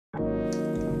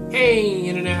Hey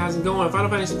internet, how's it going? Final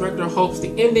Fantasy Director hopes the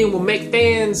ending will make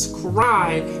fans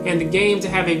cry and the game to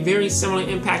have a very similar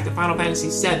impact to Final Fantasy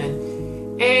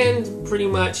VII. And pretty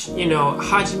much,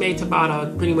 Hajime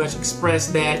Tabata pretty much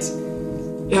expressed that,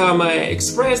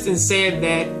 expressed and said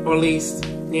that, or at least,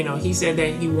 he said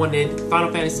that he wanted Final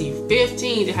Fantasy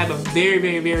 15 to have a very,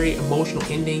 very, very emotional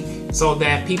ending so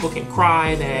that people can cry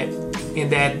and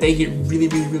that they get really,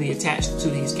 really, really attached to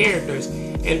these characters.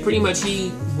 And pretty much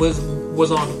he was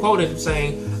on the quote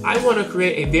saying, I want to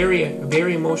create a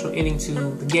very emotional ending to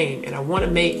the game, and I want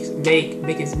to make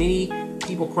as many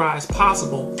people cry as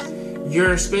possible.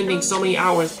 You're spending so many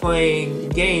hours playing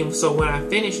the game, so when I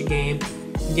finish a game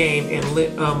and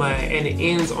it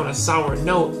ends on a sour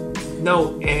note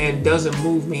and doesn't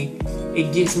move me,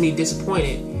 it gets me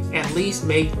disappointed. At least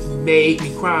make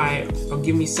me cry or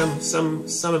give me some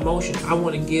emotion. I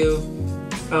want to give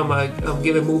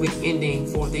a moving ending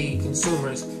for the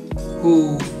consumers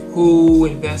who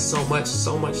invest so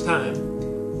much time.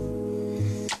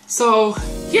 So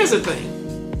here's the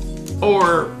thing,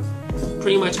 or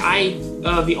pretty much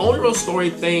the only real story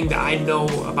thing that I know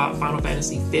about Final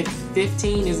Fantasy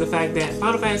 15 is the fact that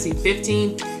Final Fantasy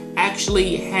 15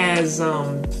 actually has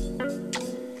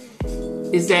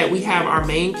is that we have our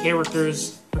main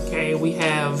characters. Okay, we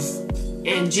have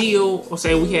Angeal, or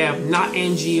say we have not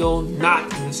Angeal, not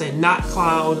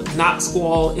Cloud, not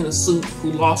Squall in a suit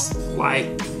who lost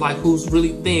like who's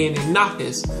really thin, and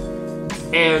Noctis,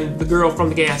 and the girl from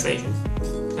the gas station.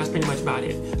 That's pretty much about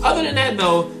it. Other than that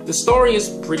though, the story is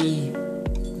pretty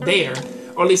there,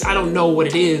 or at least I don't know what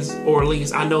it is, or at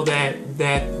least I know that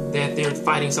they're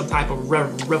fighting some type of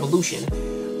revolution.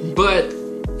 But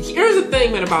here's the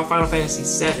thing, man, about Final Fantasy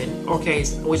VII, okay,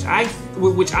 which I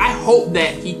hope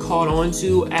that he caught on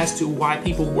to as to why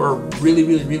people were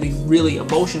really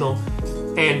emotional,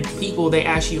 and people, they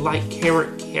actually like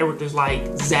characters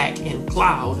like Zack and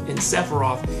Cloud and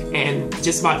Sephiroth and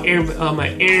just about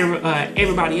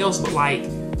everybody else, but like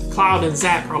Cloud and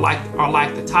Zack are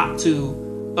like the top two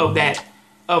of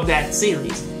that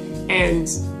series. And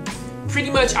pretty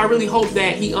much I really hope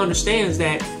that he understands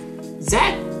that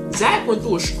Zack went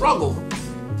through a struggle.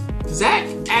 Zack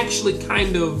actually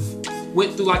kind of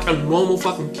went through like a normal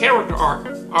fucking character arc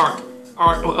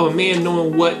of a man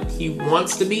knowing what he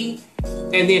wants to be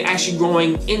and then actually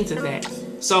growing into that.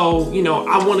 So,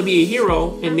 I want to be a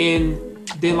hero, and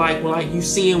then like you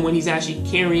see him when he's actually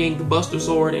carrying the Buster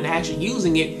Sword and actually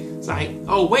using it, it's like,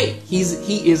 oh wait, he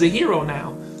is a hero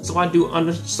now. So I do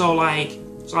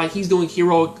so he's doing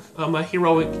heroic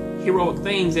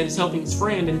things, and it's helping his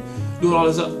friend and doing all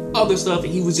this other stuff,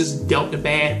 and he was just dealt a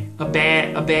bad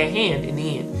hand in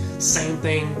the end. Same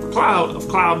thing for Cloud, of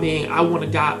Cloud being, I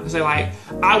want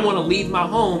to leave my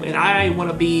home and I want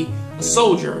to be a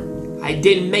soldier. I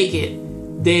didn't make it.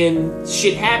 Then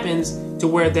shit happens to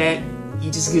where that he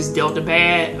just gets dealt a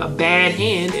bad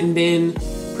hand, and then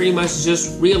pretty much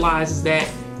just realizes that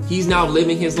he's now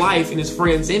living his life in his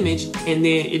friend's image, and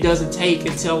then it doesn't take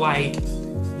until like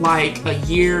a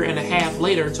year and a half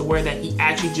later to where that he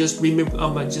actually just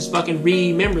fucking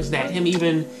remembers that, him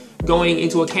even going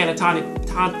into a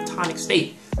catatonic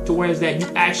state, to where that you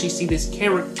actually see this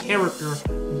character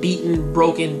beaten,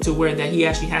 broken, to where that he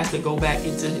actually has to go back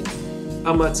into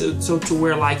to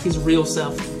where like his real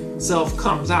self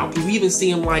comes out. You even see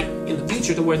him like in the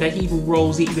future to where that he even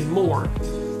grows even more.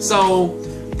 So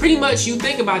pretty much you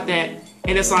think about that,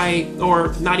 and it's like,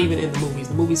 or not even in the movies.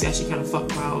 The movies actually kind of fuck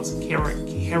Cloud's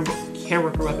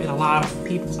character up in a lot of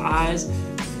people's eyes,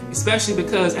 especially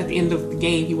because at the end of the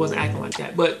game he wasn't acting like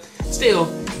that. But still,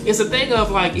 it's a thing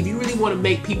of like, if you really want to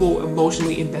make people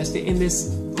emotionally invested in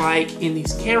this, like in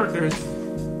these characters,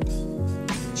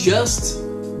 just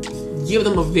give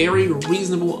them a very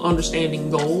reasonable, understanding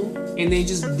goal, and then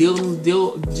just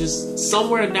just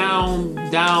somewhere down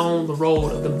the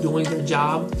road of them doing their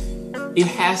job, it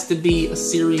has to be a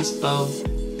series of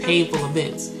painful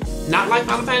events. Not like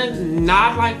Final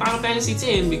Fantasy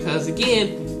X, because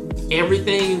again,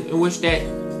 everything in which that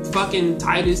fucking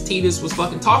Tidus was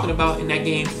fucking talking about in that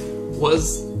game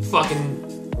was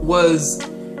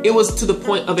to the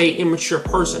point of a immature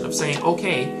person of saying,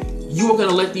 okay, you are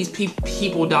gonna let these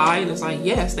people die, and it's like,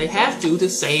 yes, they have to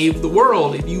save the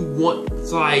world. If you want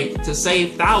to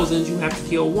save thousands, you have to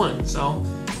kill one. So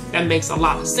that makes a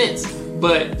lot of sense.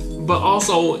 But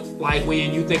also, like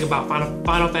when you think about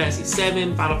Final Fantasy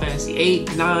 7, Final Fantasy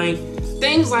 8, 9,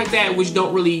 things like that, which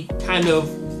don't really kind of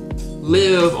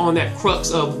live on that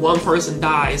crux of one person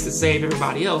dies to save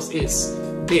everybody else.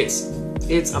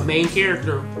 It's a main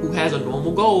character who has a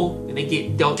normal goal, and they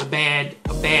get dealt a bad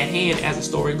hand as the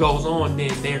story goes on.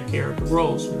 Then their character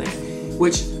grows from that,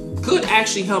 which could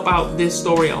actually help out this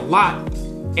story a lot.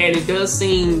 And it does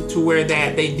seem to where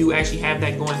that they do actually have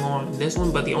that going on in this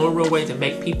one, but the only real way to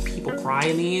make people cry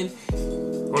in the end,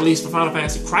 or at least for Final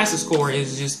Fantasy Crisis Core,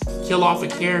 is just kill off a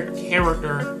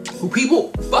character who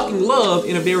people fucking love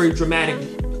in a very dramatic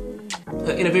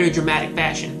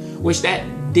fashion, which that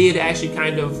did actually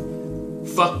kind of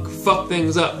fuck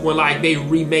things up when like they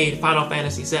remade Final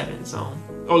Fantasy VII, so,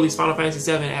 or at least Final Fantasy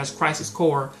VII as Crisis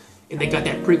Core. And they got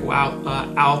that prequel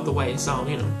out the way. So,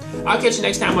 you know, I'll catch you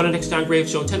next time on the Next Time Grave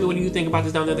Show. Tell me what you think about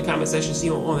this down there in the comment section. See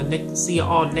you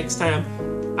all next time.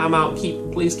 I'm out.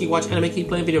 Please keep watching anime, keep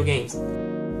playing video games.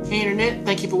 Hey internet,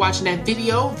 thank you for watching that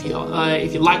video.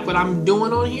 If you like what I'm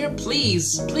doing on here,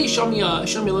 please show me a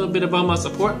little bit of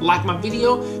support. Like my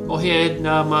video, go ahead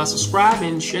and subscribe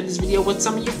and share this video with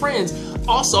some of your friends.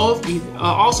 Also, if you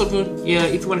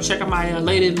want to check out my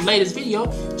latest video,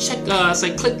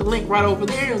 click the link right over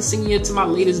there and send you to my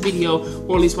latest video,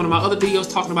 or at least one of my other videos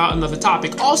talking about another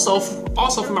topic. Also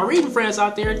for my reading friends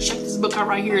out there, check this book out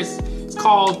right here. It's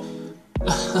called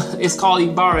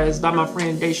Ibarra. It's by my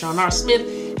friend Deshaun R.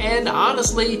 Smith. And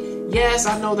honestly, yes,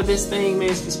 I know that this thing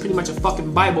is pretty much a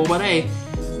fucking Bible, but hey,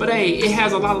 it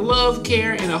has a lot of love,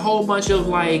 care, and a whole bunch of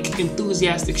like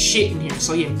enthusiastic shit in here.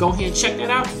 So yeah, go ahead and check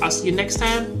that out. I'll see you next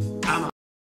time.